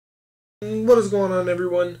What is going on,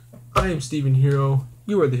 everyone? I am Steven Hero.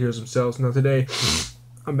 You are the heroes themselves. Now today,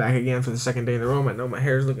 I'm back again for the second day in a row. I know my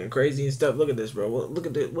hair is looking crazy and stuff. Look at this, bro. Look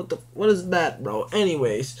at this. What is that, bro?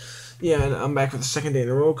 Anyways, yeah, and I'm back for the second day in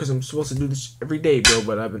a row because I'm supposed to do this every day, bro.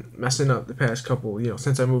 But I've been messing up the past couple,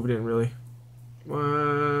 since I moved in, really.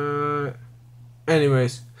 What?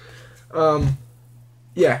 Anyways,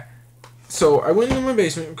 yeah. So I went into my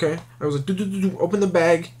basement, okay? I was like, open the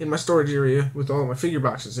bag in my storage area with all my figure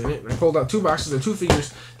boxes in it. And I pulled out two boxes of two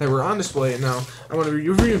figures that were on display. And now I want to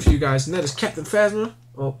read them for you guys. And that is Captain Phasma.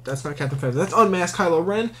 Oh, that's not Captain Phasma. That's Unmasked Kylo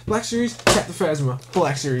Ren, Black Series. Captain Phasma,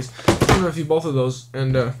 Black Series. I'm going to review both of those.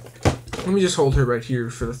 And let me just hold her right here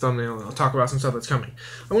for the thumbnail. And I'll talk about some stuff that's coming.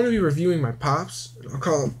 I want to be reviewing my Pops. I'll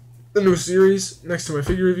call it the new series next to my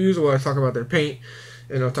figure reviews, where I talk about their paint.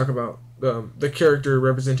 And I'll talk about the character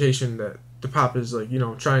representation that the Pop is, like,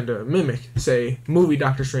 trying to mimic. Say, movie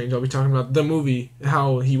Doctor Strange. I'll be talking about the movie,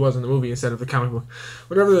 how he was in the movie instead of the comic book.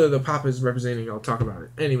 Whatever the Pop is representing, I'll talk about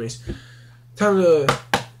it. Anyways, time to...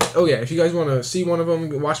 Oh yeah, if you guys want to see one of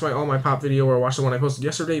them, watch all my Pop video or watch the one I posted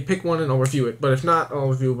yesterday. Pick one and I'll review it. But if not, I'll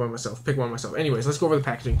review it by myself. Pick one myself. Anyways, let's go over the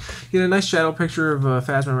packaging. Get a nice shadow picture of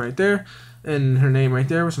Phasma right there. And her name right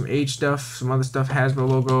there with some age stuff, some other stuff, Hasbro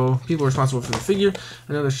logo, people responsible for the figure,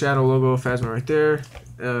 another shadow logo, Phasma right there,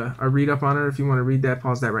 a read up on her if you want to read that,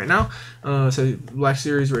 pause that right now. So Black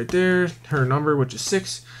Series right there, her number, which is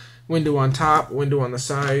 6, window on top, window on the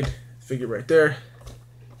side, figure right there.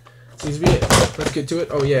 Seems to be it. Let's get to it.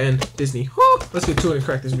 Oh yeah, and Disney. Woo! Let's get to it and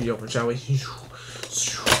crack this video open, shall we?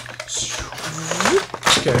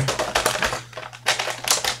 Okay.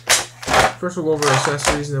 First we'll go over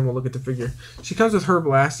accessories and then we'll look at the figure. She comes with her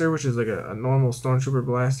blaster, which is like a normal Stormtrooper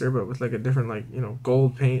blaster, but with like a different, like,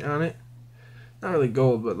 gold paint on it. Not really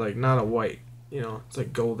gold, but like not a white. It's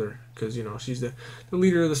like golder, because, she's the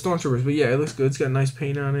leader of the Stormtroopers. But yeah, it looks good. It's got nice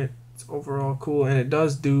paint on it. It's overall cool, and it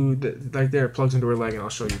does do, like there, it plugs into her leg, and I'll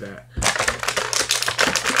show you that.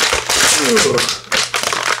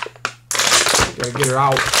 Gotta get her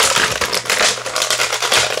out.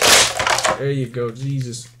 There you go,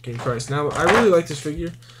 Jesus King Christ. Now, I really like this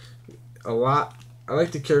figure a lot. I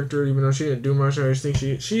like the character, even though she didn't do much. I just think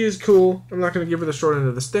she is cool. I'm not going to give her the short end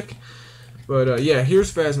of the stick. But, yeah,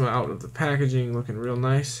 here's Phasma out of the packaging, looking real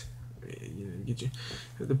nice. Get you.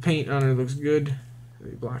 The paint on her looks good. Let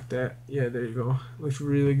me block that. Yeah, there you go. Looks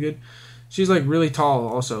really good. She's, like, really tall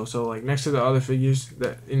also. So, like, next to the other figures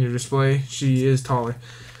that in your display, she is taller.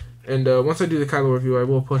 And once I do the Kylo review, I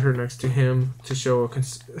will put her next to him to show a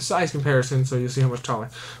size comparison, so you'll see how much taller.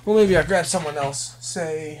 Well, maybe I'll grab someone else.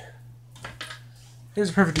 Say,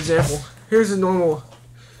 here's a perfect example. Here's a normal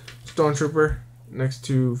Stormtrooper next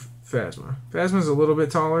to Phasma. Phasma's a little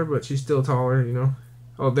bit taller, but she's still taller,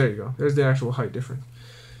 Oh, there you go. There's the actual height difference.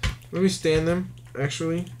 Let me stand them,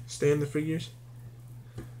 actually. Stand the figures.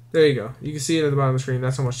 There you go. You can see it at the bottom of the screen.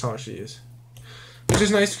 That's how much taller she is. Which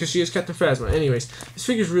is nice because she is Captain Phasma. Anyways, this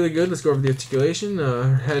figure's really good. Let's go over the articulation.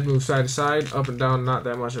 Her head moves side to side, up and down, not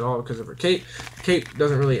that much at all because of her cape. The cape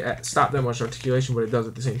doesn't really stop that much articulation, but it does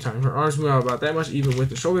at the same time. Her arms move out about that much, even with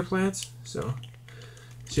the shoulder pads. So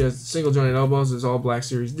she has single jointed elbows, as all Black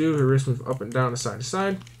Series do. Her wrists move up and down, side to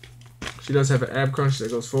side. She does have an ab crunch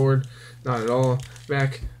that goes forward, not at all.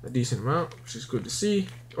 Back a decent amount, which is good to see.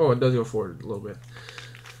 Oh, it does go forward a little bit.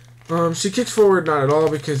 She kicks forward not at all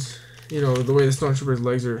because, the way the Stormtrooper's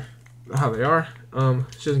legs are how they are.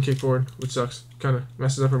 She doesn't kick forward, which sucks. Kind of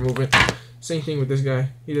messes up her movement. Same thing with this guy.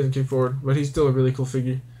 He doesn't kick forward, but he's still a really cool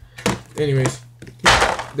figure. Anyways,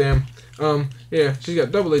 damn. Yeah, she's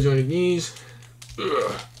got double jointed knees.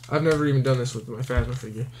 Ugh. I've never even done this with my Phasma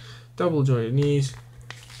figure. Double jointed knees.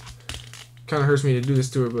 Kind of hurts me to do this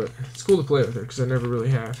to her, but it's cool to play with her because I never really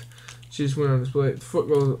have. She just went on display. The foot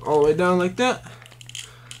goes all the way down like that.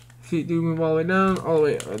 Feet do move all the way down, all the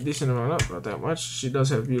way a decent amount up, not that much. She does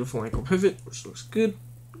have a beautiful ankle pivot, which looks good.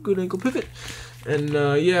 Good ankle pivot. And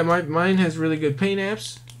yeah, mine has really good paint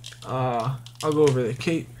apps. I'll go over the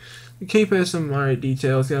cape. The cape has some alright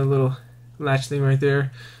details. Got a little latch thing right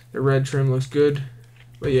there. The red trim looks good.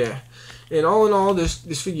 But yeah, and all in all,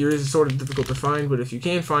 this figure is sort of difficult to find, but if you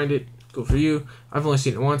can find it, good for you. I've only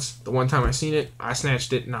seen it once. The one time I seen it, I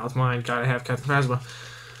snatched it. Now it's mine. Gotta have Captain Phasma.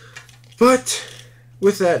 But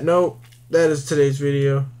with that note, that is today's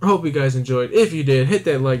video. I hope you guys enjoyed. If you did, hit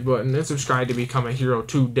that like button and subscribe to become a hero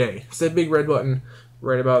today. It's that big red button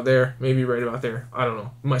right about there. Maybe right about there. I don't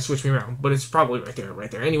know. It might switch me around, but it's probably right there, right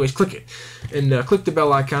there. Anyways, click it. And click the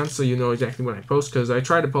bell icon so you know exactly when I post, because I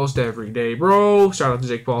try to post every day, bro. Shout out to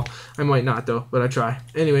Jake Paul. I might not, though, but I try.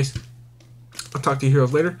 Anyways, I'll talk to you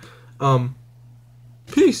heroes later.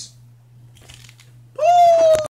 Peace.